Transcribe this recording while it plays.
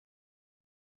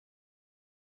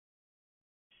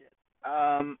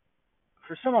Um,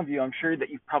 for some of you, I'm sure that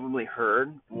you've probably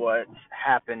heard what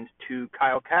happened to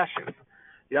Kyle Kashuv.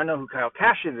 You don't know who Kyle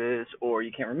Kashuv is, or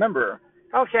you can't remember.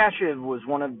 Kyle Kashuv was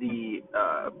one of the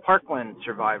Parkland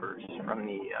survivors from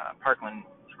the Parkland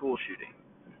school shooting.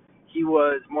 He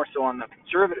was more so on the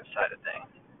conservative side of things,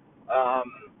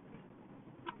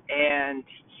 and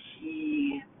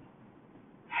he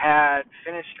had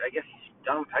finished. I guess he's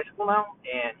done with high school now,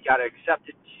 and got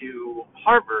accepted to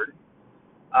Harvard.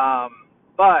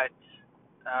 But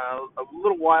a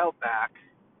little while back,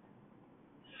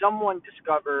 someone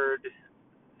discovered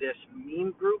this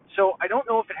meme group. So I don't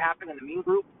know if it happened in the meme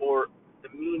group or the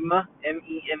meme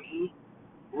MEME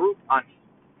group on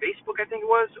Facebook, I think it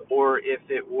was, or if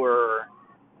it were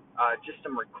just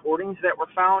some recordings that were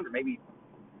found, or maybe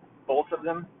both of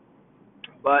them.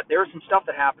 But there was some stuff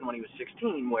that happened when he was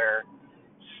 16 where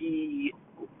he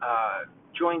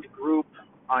joined a group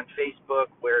on Facebook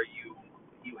where you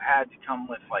had to come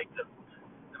with like the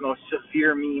most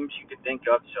severe memes you could think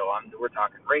of. So we're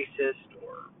talking racist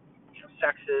or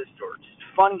sexist or just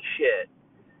funny shit,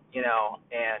 and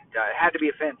it had to be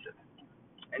offensive.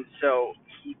 And so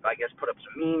he, I guess, put up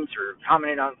some memes or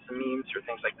commented on some memes or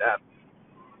things like that.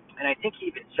 And I think he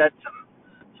even said some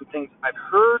things. I've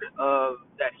heard of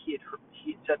that he had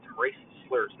said some racist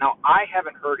slurs. Now I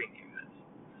haven't heard any of this,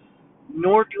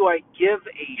 nor do I give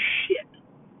a shit.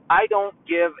 I don't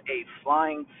give a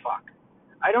flying fuck.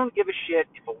 I don't give a shit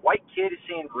if a white kid is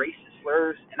saying racist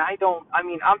slurs, and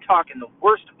I'm talking the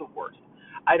worst of the worst.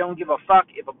 I don't give a fuck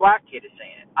if a black kid is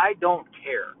saying it. I don't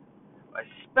care.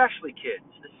 Especially kids,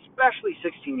 especially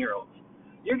 16-year-olds.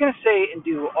 You're going to say and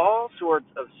do all sorts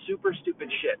of super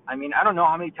stupid shit. I don't know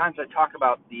how many times I talk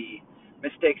about the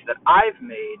mistakes that I've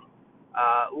made,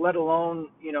 let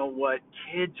alone, what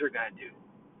kids are going to do.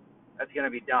 That's going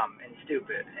to be dumb and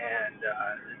stupid, and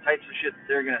the types of shit that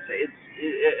they're going to say.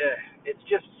 It's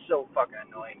just so fucking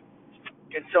annoying.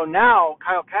 And so now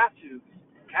Kyle Kashuv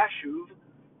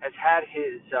has had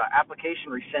his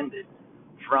application rescinded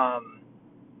from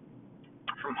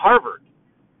Harvard.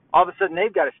 All of a sudden,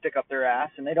 they've got to stick up their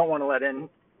ass, and they don't want to let in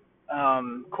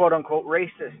quote unquote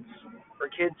racists or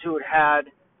kids who had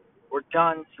or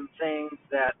done some things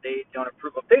that they don't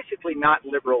approve of. Basically, not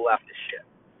liberal leftist shit.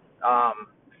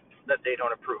 That they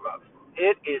don't approve of.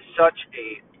 It is such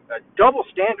a double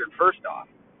standard, first off.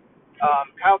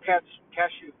 Kyle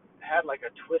Cashew had like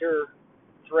a Twitter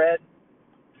thread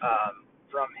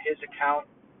from his account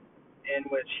in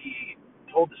which he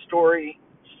told the story.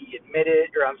 He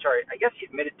admitted, or I'm sorry, I guess he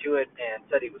admitted to it and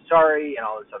said he was sorry and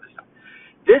all this other stuff.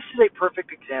 This is a perfect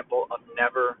example of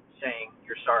never saying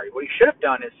you're sorry. What he should have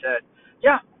done is said,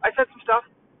 yeah, I said some stuff.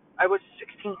 I was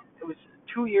 16. It was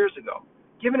 2 years ago.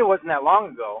 Given it wasn't that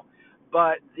long ago,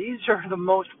 but these are the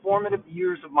most formative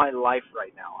years of my life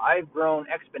right now. I've grown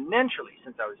exponentially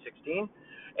since I was 16,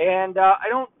 and I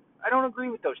don't agree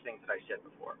with those things that I said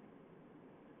before.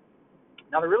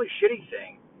 Now the really shitty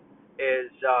thing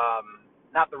is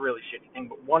not the really shitty thing,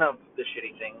 but one of the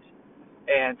shitty things,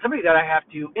 and somebody that I have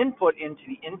to input into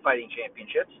the infighting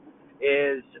championships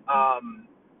is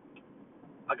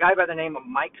a guy by the name of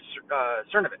Mike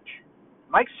Cernovich.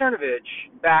 Mike Cernovich,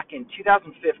 back in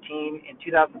 2015 and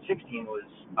 2016, was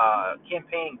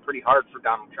campaigning pretty hard for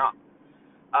Donald Trump.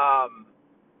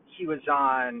 He was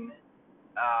on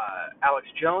Alex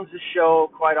Jones' show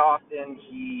quite often.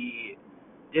 He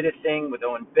did a thing with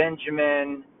Owen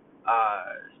Benjamin,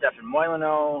 Stefan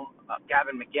Molyneux,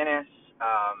 Gavin McInnes.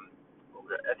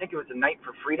 I think it was a Night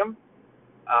for Freedom.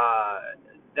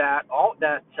 That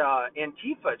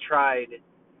Antifa tried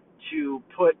to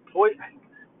put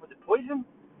poison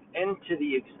into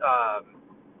the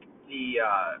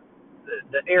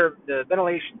air, the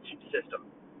ventilation system,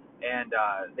 and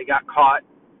they got caught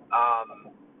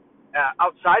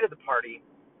outside of the party.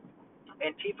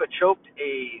 Antifa choked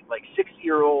a like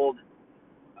 60-year-old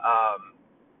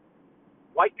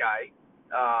white guy,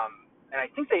 and I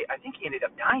think he ended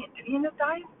up dying. Did he end up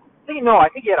dying? I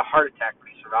think he had a heart attack, but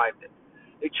he survived it.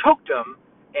 They choked him,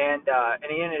 and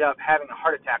he ended up having a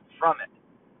heart attack from it.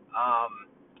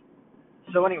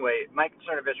 So anyway, Mike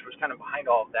Cernovich was kind of behind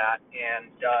all of that,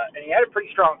 and he had a pretty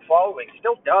strong following.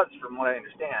 Still does, from what I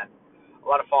understand. A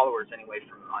lot of followers, anyway,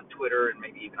 from on Twitter and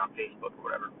maybe even on Facebook or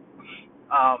whatever.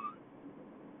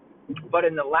 But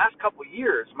in the last couple of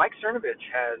years, Mike Cernovich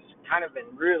has kind of been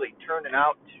really turning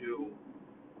out to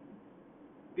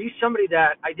be somebody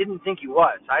that I didn't think he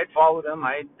was. I had followed him.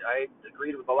 I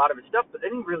agreed with a lot of his stuff, but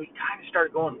then he really kind of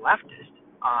started going leftist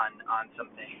on some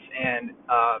things. And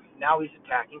now he's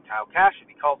attacking Kyle Kashuv.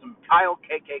 He calls him Kyle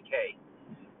KKK,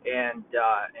 and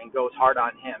goes hard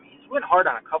on him. He's went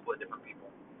hard on a couple of different people.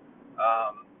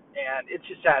 And it's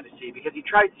just sad to see because he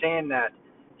tried saying that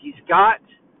he's got,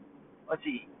 let's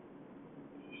see,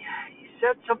 he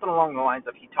said something along the lines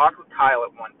of he talked with Kyle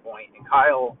at one point, and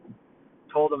Kyle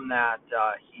told him that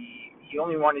he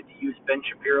only wanted to use Ben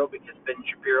Shapiro because Ben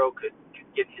Shapiro could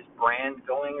get his brand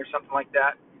going or something like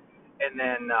that. And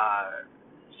then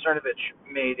Cernovich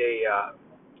made a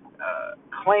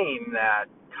claim that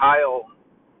Kyle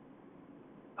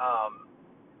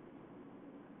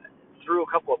threw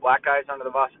a couple of black guys under the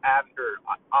bus after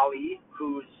Ali,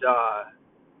 who's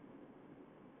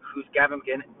Gavin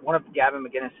McGinnis, one of Gavin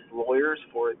McGinnis's lawyers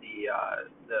for the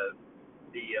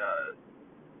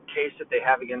case that they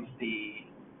have against the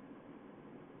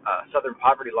Southern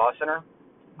Poverty Law Center.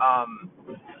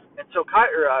 And so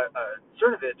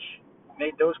Cernovich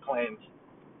made those claims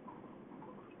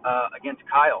against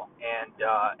Kyle,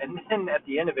 and then at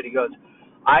the end of it, he goes,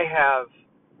 "I have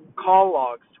call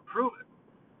logs to prove it."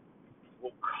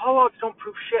 Well, call logs don't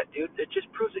prove shit, dude. It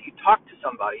just proves that you talked to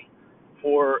somebody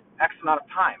for X amount of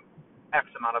time. X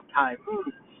amount of time,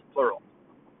 plural.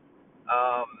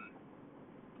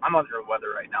 I'm under the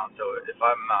weather right now, so if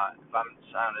I'm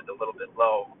sounded a little bit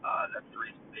low, that's the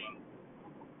reason being.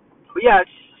 But yeah,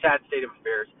 it's just a sad state of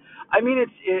affairs. I mean,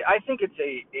 I think it's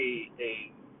a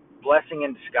blessing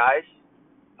in disguise.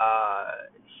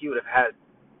 He would have had,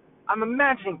 I'm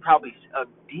imagining, probably a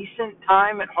decent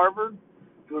time at Harvard.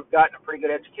 He would have gotten a pretty good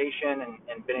education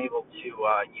and been able to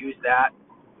use that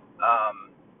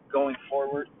going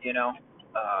forward,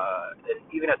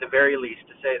 even at the very least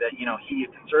to say that, he, a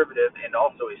conservative and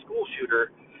also a school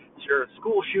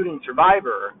shooting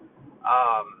survivor,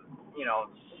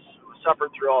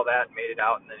 suffered through all that and made it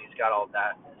out, and then he's got all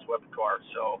that in his repertoire.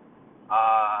 So,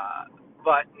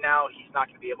 but now he's not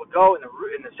going to be able to go. And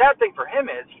the sad thing for him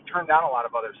is he turned down a lot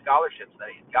of other scholarships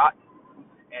that he'd gotten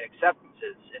and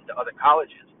acceptances into other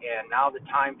colleges. And now the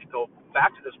time to go back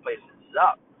to those places is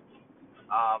up,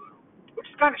 which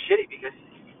is kind of shitty because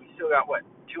we still got,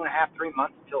 2.5, 3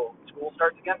 months until school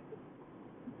starts again?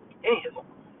 Anyhow.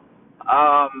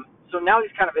 So now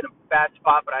he's kind of in a bad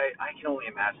spot, but I can only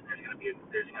imagine there's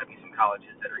going to be some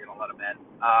colleges that are going to let him in.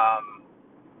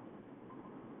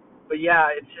 But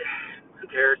yeah, who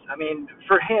cares? I mean,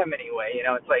 for him anyway,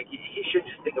 it's like he should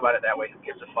just think about it that way. Who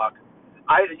gives a fuck?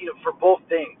 For both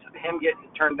things, him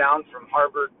getting turned down from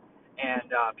Harvard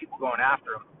and people going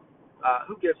after him,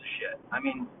 who gives a shit? I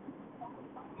mean,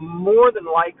 more than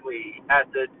likely,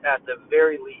 at the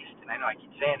very least, and I know I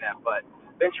keep saying that, but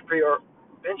Ben Shapiro,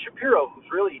 who's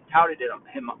really touted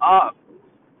him up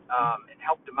and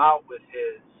helped him out with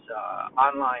his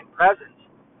online presence,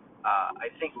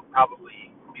 I think would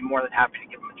probably be more than happy to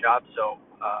give him a job. So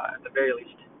at the very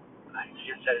least, I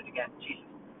just said it again, Jesus,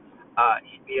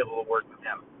 he'd be able to work with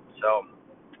him. So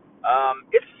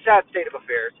it's a sad state of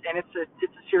affairs, and it's a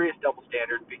serious double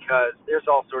standard because there's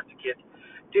all sorts of kids,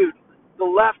 dude. The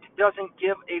left doesn't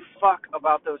give a fuck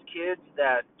about those kids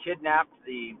that kidnapped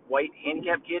the white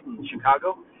handicapped kid in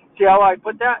Chicago. See how I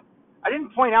put that? I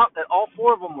didn't point out that all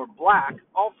 4 of them were black.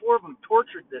 All 4 of them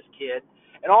tortured this kid,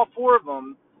 and all 4 of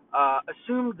them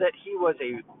assumed that he was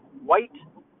a white,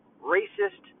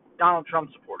 racist Donald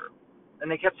Trump supporter.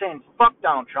 And they kept saying, fuck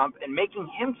Donald Trump, and making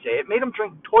him say it, made him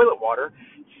drink toilet water,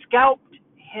 scalped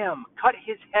him, cut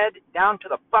his head down to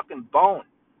the fucking bone.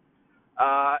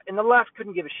 And the left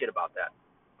couldn't give a shit about that.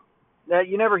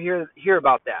 You never hear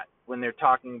about that when they're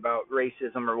talking about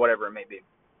racism or whatever it may be.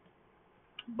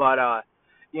 But, a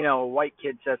white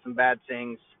kid said some bad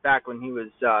things back when he was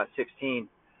 16.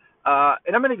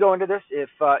 And I'm going to go into this. If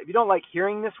you don't like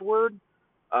hearing this word,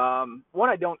 one,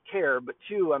 I don't care, but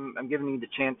 2, I'm giving you the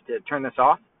chance to turn this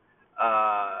off.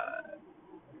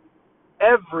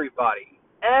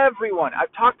 Everyone.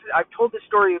 I've told this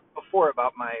story before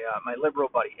about my liberal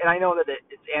buddy, and I know that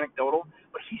it's anecdotal,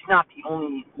 but he's not the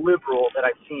only liberal that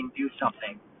I've seen do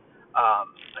something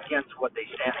against what they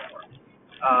stand for.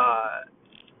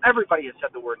 Everybody has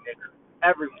said the word nigger.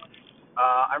 Everyone.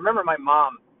 I remember my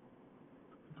mom.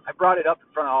 I brought it up in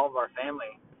front of all of our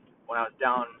family when I was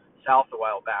down south a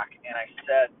while back, and I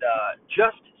said,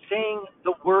 just saying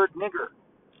the word nigger.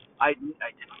 I didn't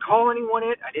call anyone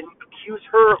it. I didn't accuse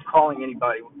her of calling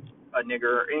anybody a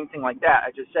nigger or anything like that.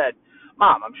 I just said,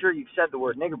 Mom, I'm sure you've said the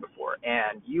word nigger before,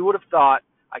 and you would have thought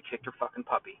I kicked her fucking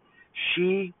puppy.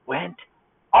 She went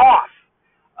off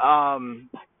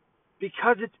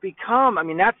because it's become,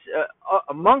 that's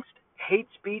amongst hate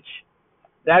speech,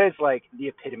 that is like the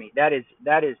epitome. That is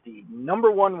the number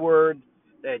one word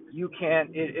that you can't,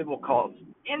 it will cause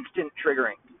instant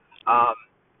triggering.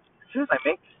 As soon as I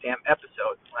make this damn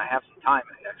episode, when I have some time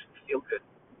and I actually feel good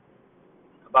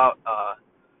about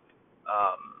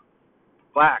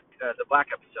black the black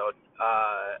episode,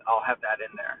 I'll have that in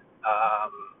there,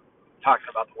 talking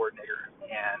about the word nigger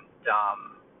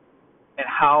and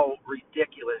how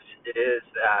ridiculous it is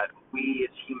that we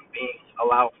as human beings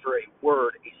allow for a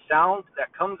word, a sound that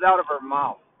comes out of our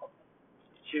mouth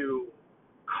to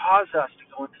cause us to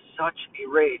go into such a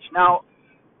rage. Now,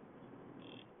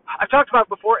 I've talked about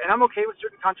it before, and I'm okay with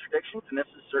certain contradictions, and this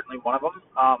is certainly one of them.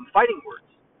 Fighting words.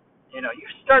 You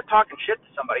start talking shit to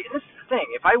somebody, and this is the thing.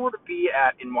 If I were to be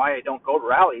and why I don't go to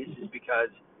rallies is because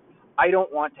I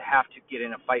don't want to have to get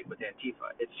in a fight with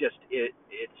Antifa. It's just,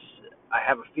 I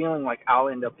have a feeling like I'll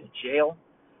end up in jail.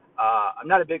 I'm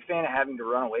not a big fan of having to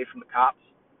run away from the cops.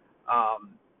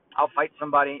 I'll fight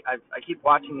somebody. I keep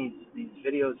watching these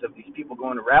videos of these people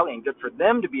going to rally, and good for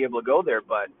them to be able to go there,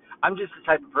 but I'm just the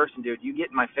type of person, dude, you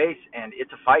get in my face, and it's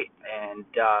a fight, and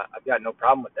I've got no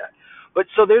problem with that. But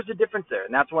so there's a difference there,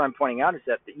 and that's what I'm pointing out is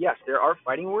that, yes, there are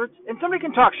fighting words, and somebody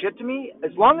can talk shit to me.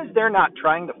 As long as they're not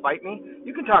trying to fight me,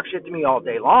 you can talk shit to me all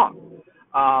day long.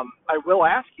 I will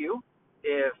ask you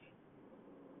if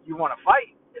you want to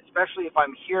fight, especially if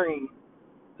I'm hearing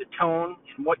the tone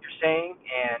in what you're saying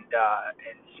and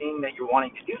seeing that you're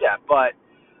wanting to do that. But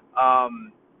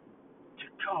to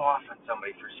go off on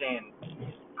somebody for saying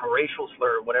a racial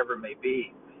slur or whatever it may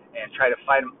be and try to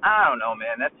fight them, I don't know,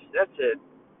 man. That's it.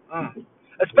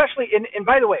 Especially, and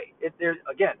by the way, there's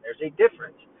a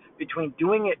difference between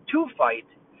doing it to fight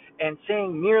and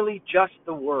saying merely just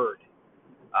the word.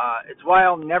 It's why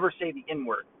I'll never say the N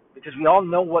word, because we all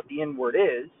know what the N word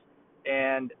is,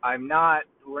 and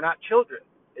we're not children.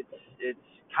 It's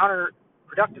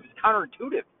counterproductive. It's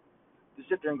counterintuitive to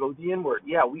sit there and go the N word.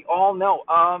 Yeah, we all know.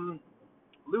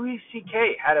 Louis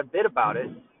C.K. had a bit about it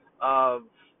of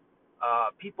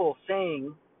people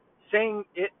saying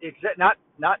it,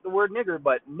 not the word nigger,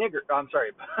 but nigger. I'm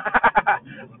sorry,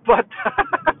 but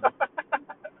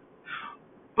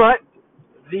but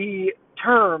the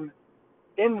term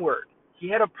N-word. He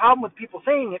had a problem with people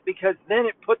saying it because then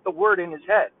it put the word in his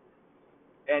head,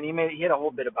 and he had a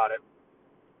whole bit about it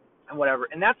and whatever.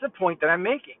 And that's the point that I'm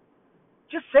making.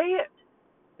 Just say it.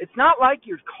 It's not like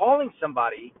you're calling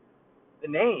somebody the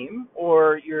name,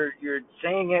 or you're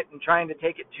saying it and trying to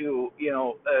take it to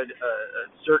a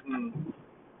certain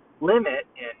limit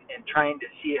and trying to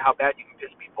see how bad you can piss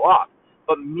people off.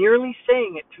 But merely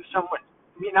saying it to someone,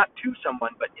 not to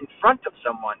someone, but in front of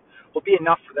someone, will be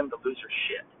enough for them to lose their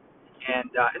shit. And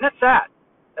that's sad.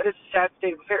 That is a sad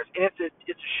state of affairs, and it's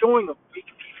a showing of weak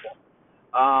people.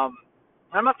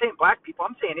 I'm not saying black people.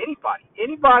 I'm saying anybody.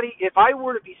 Anybody. If I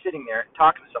were to be sitting there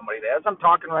talking to somebody, as I'm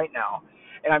talking right now,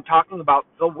 and I'm talking about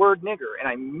the word nigger, and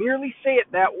I merely say it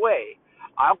that way,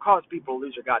 I'll cause people to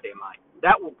lose their goddamn mind.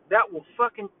 That will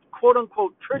fucking quote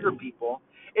unquote trigger people,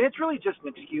 and it's really just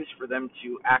an excuse for them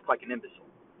to act like an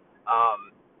imbecile,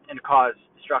 and to cause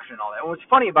destruction and all that. And what's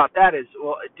funny about that is,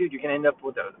 well, dude, you're gonna end up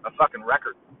with a fucking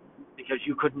record because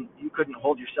you couldn't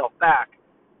hold yourself back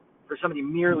for somebody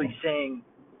merely saying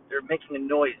they're making a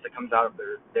noise that comes out of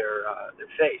their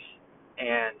face,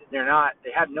 and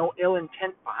they have no ill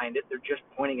intent behind it. They're just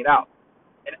pointing it out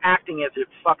and acting as a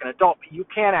fucking adult. But you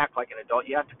can't act like an adult.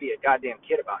 You have to be a goddamn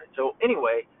kid about it. So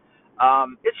anyway,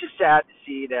 it's just sad to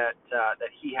see that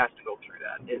he has to go through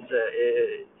that. It's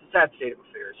a sad state of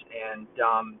affairs, and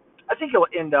I think he'll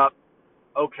end up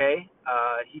okay.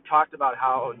 He talked about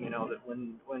how that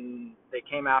when they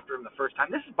came after him the first time.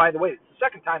 This is, by the way, it's the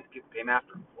second time that people came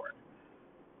after him for it.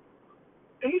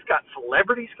 And he's got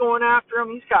celebrities going after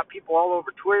him. He's got people all over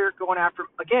Twitter going after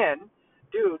him. Again,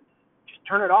 dude, just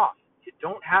turn it off. You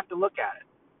don't have to look at it.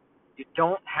 You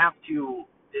don't have to.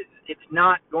 It's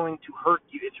not going to hurt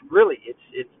you.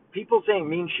 It's people saying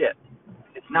mean shit.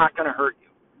 It's not going to hurt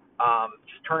you.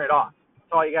 Just turn it off.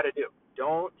 That's all you got to do.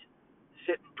 Don't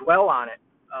sit and dwell on it.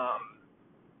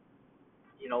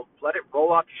 Let it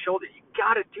roll off your shoulder. You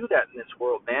got to do that in this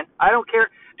world, man. I don't care,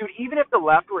 dude. Even if the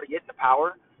left were to get into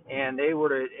power and they were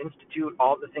to institute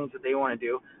all the things that they want to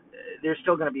do, there's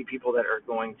still going to be people that are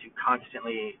going to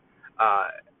constantly,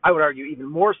 I would argue even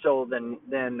more so than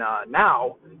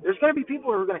now, there's going to be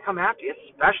people who are going to come after you,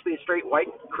 especially a straight white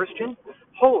Christian.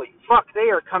 Holy fuck, they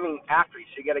are coming after you,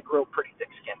 so you got to grow pretty thick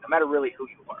skin, no matter really who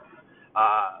you are.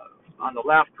 On the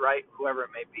left, right, whoever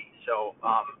it may be. So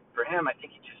for him, I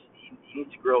think he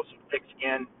needs to grow some thick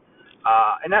skin.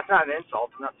 And that's not an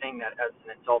insult. I'm not saying that as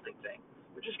an insulting thing.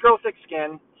 But just grow thick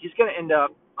skin. He's going to end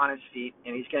up on his feet,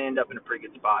 and he's going to end up in a pretty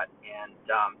good spot. And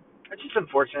it's just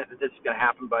unfortunate that this is going to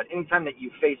happen. But anytime that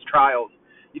you face trials,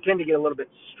 you tend to get a little bit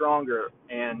stronger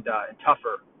and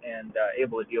tougher and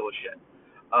able to deal with shit.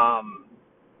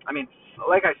 I mean,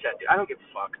 like I said, dude, I don't give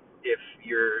a fuck if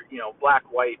you're, black,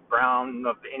 white, brown,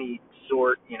 of any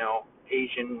sort,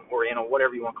 Asian, Oriental,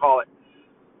 whatever you want to call it.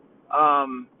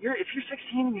 If you're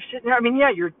 16 and you're sitting there, I mean,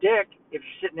 yeah, you're a dick if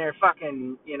you're sitting there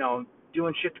fucking,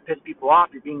 doing shit to piss people off.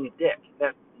 You're being a dick.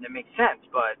 That makes sense,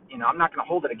 but I'm not gonna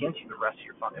hold it against you the rest of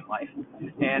your fucking life.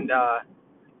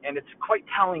 And it's quite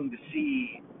telling to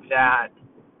see that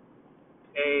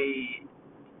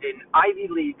an Ivy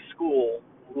League school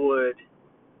would,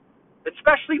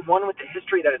 especially one with the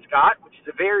history that it's got, which is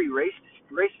a very racist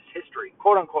history,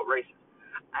 quote unquote racist.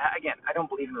 Again, I don't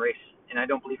believe in race and I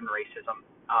don't believe in racism.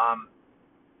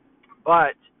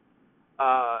 But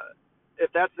if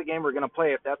that's the game we're going to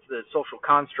play, if that's the social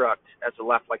construct, as the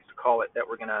left likes to call it, that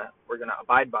we're gonna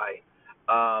abide by,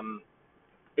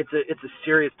 it's a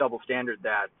serious double standard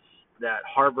that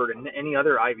Harvard and any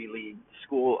other Ivy League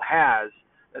school has,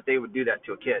 that they would do that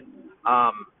to a kid.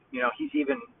 He's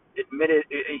even admitted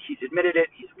it.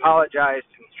 He's apologized.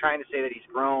 He's trying to say that he's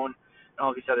grown and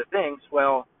all these other things.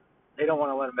 Well, they don't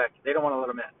want to let him back. They don't want to let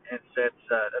him in. And that's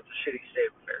a shitty state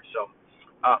of affairs. So,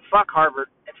 fuck Harvard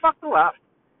and fuck the left.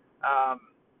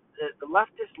 The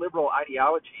leftist liberal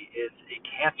ideology is a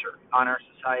cancer on our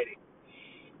society.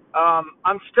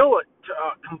 I'm still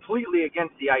completely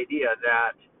against the idea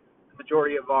that the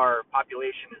majority of our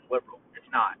population is liberal.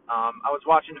 It's not. I was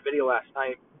watching a video last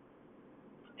night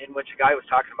in which a guy was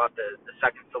talking about the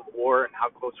Second Civil War and how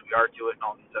close we are to it and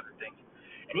all these other things.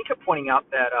 And he kept pointing out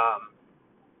that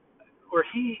where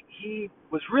he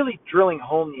was really drilling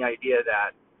home the idea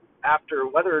that after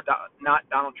whether or not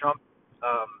Donald Trump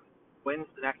wins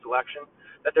the next election,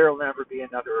 that there will never be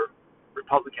another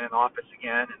Republican in office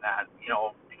again, and that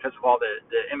because of all the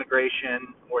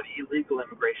immigration, or the illegal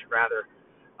immigration rather,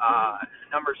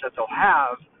 numbers that they'll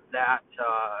have, that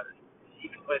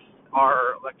even with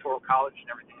our electoral college and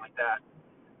everything like that,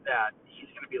 that he's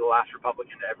going to be the last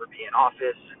Republican to ever be in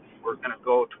office, and we're going to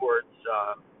go towards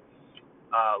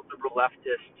liberal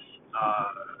leftist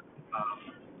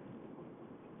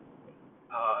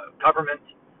government,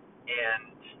 and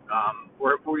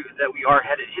that we are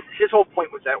headed. His whole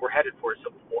point was that we're headed for a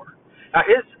civil war. Now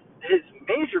his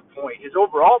major point, his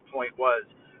overall point was,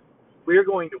 we're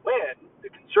going to win. The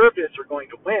conservatives are going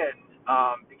to win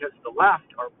because the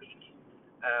left are weak.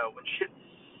 When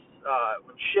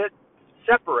shit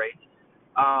separates,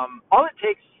 all it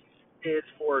takes is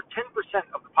for 10%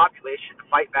 of the population to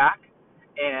fight back,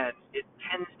 and it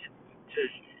tends to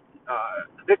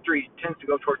the victory tends to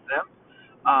go towards them.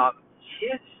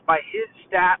 By his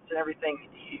stats and everything,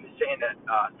 he was saying that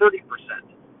 30%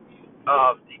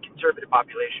 of the conservative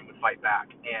population would fight back.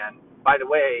 And by the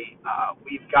way,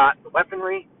 we've got the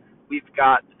weaponry, we've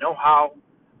got the know-how,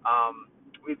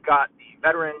 we've got the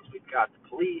veterans, we've got the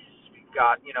police, we've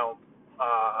got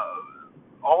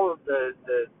all of the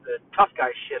tough guy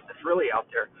shit that's really out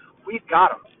there. We've got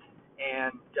them,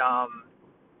 and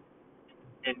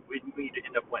we need to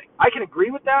end up winning. I can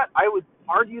agree with that. I would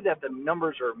argue that the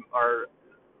numbers are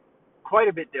quite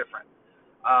a bit different.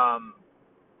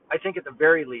 I think at the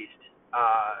very least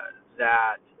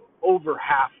that over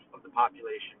half of the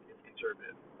population is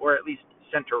conservative, or at least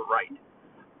center right.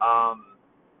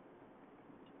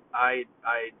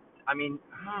 I mean,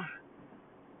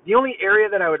 the only area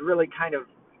that I would really kind of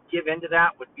give into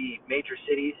that would be major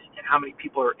cities and how many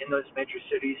people are in those major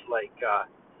cities, like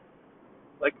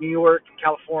New York and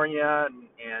California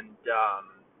and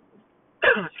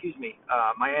excuse me,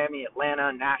 Miami,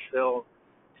 Atlanta, Nashville,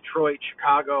 Detroit,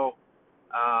 Chicago,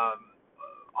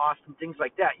 Austin, things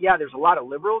like that. Yeah, there's a lot of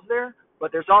liberals there,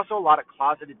 but there's also a lot of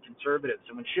closeted conservatives.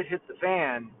 And when shit hits the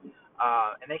fan,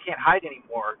 and they can't hide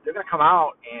anymore, they're gonna come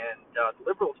out, and the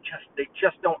liberals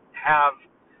just don't have.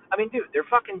 I mean, dude, their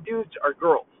fucking dudes are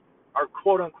girls, are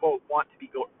quote unquote want to be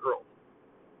girls.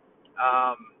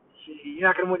 You're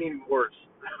not gonna win any wars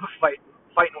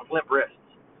fighting with limp wrists.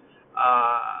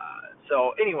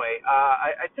 So anyway,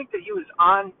 I think that he was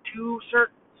on to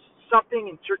something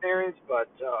in certain areas, but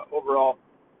overall,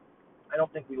 I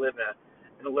don't think we live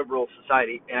in a liberal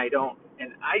society, and I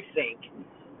think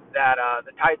that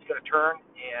the tide's going to turn,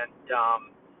 and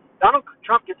Donald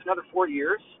Trump gets another 4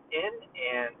 years in,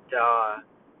 and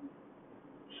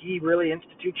he really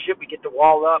institutes shit. We get the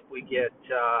wall up, we get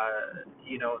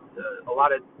a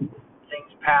lot of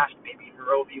things passed, maybe even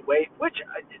Roe v. Wade, which,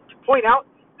 to point out,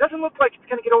 doesn't look like it's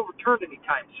going to get overturned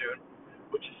anytime soon,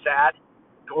 which is sad.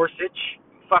 Gorsuch,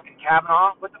 fucking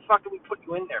Kavanaugh, what the fuck did we put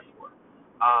you in there for?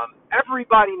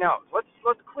 Everybody knows. Let's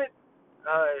quit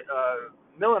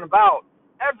milling about.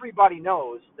 Everybody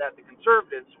knows that the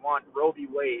conservatives want Roe v.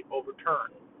 Wade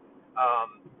overturned.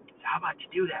 So how about you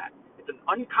do that? It's an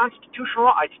unconstitutional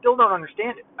law. I still don't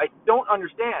understand it. I don't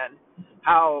understand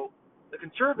how the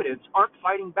conservatives aren't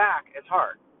fighting back as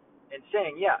hard. and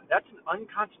saying, yeah, that's an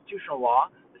unconstitutional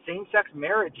law. The same-sex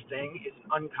marriage thing is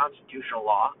an unconstitutional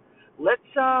law. Let's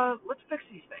fix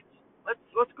these things.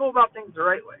 Let's go about things the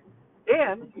right way.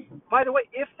 And by the way,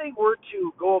 if they were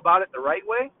to go about it the right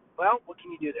way, well, what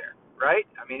can you do there, right?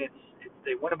 I mean, it's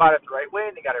they went about it the right way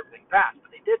and they got everything passed, but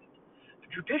they didn't. The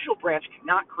judicial branch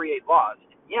cannot create laws,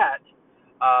 and yet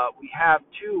we have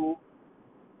two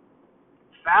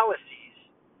fallacies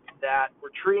that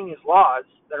we're treating as laws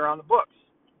that are on the books.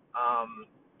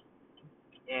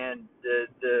 And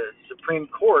the Supreme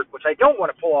Court, which I don't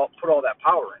want to put all that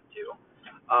power into,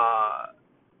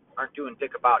 aren't doing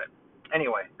dick about it.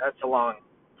 Anyway, that's a long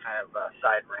kind of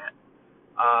side rant.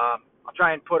 I'll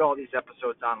try and put all these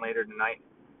episodes on later tonight,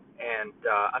 and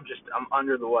I'm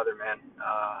under the weather, man.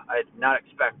 I did not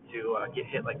expect to get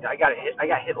hit like that. I got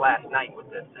hit last night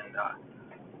with this, and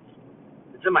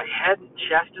it's in my head and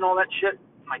chest and all that shit.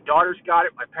 My daughter's got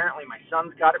it. Apparently my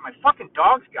son's got it. My fucking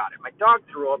dog's got it. My dog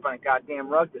threw up on a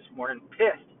goddamn rug this morning,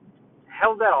 pissed. What the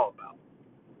hell's that all about?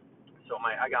 So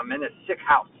I'm in a sick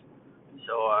house.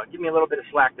 So give me a little bit of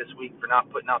slack this week for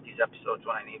not putting out these episodes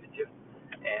when I needed to.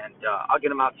 And I'll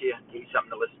get them out to you, give you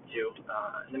something to listen to.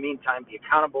 In the meantime, be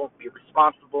accountable, be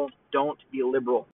responsible, don't be a liberal.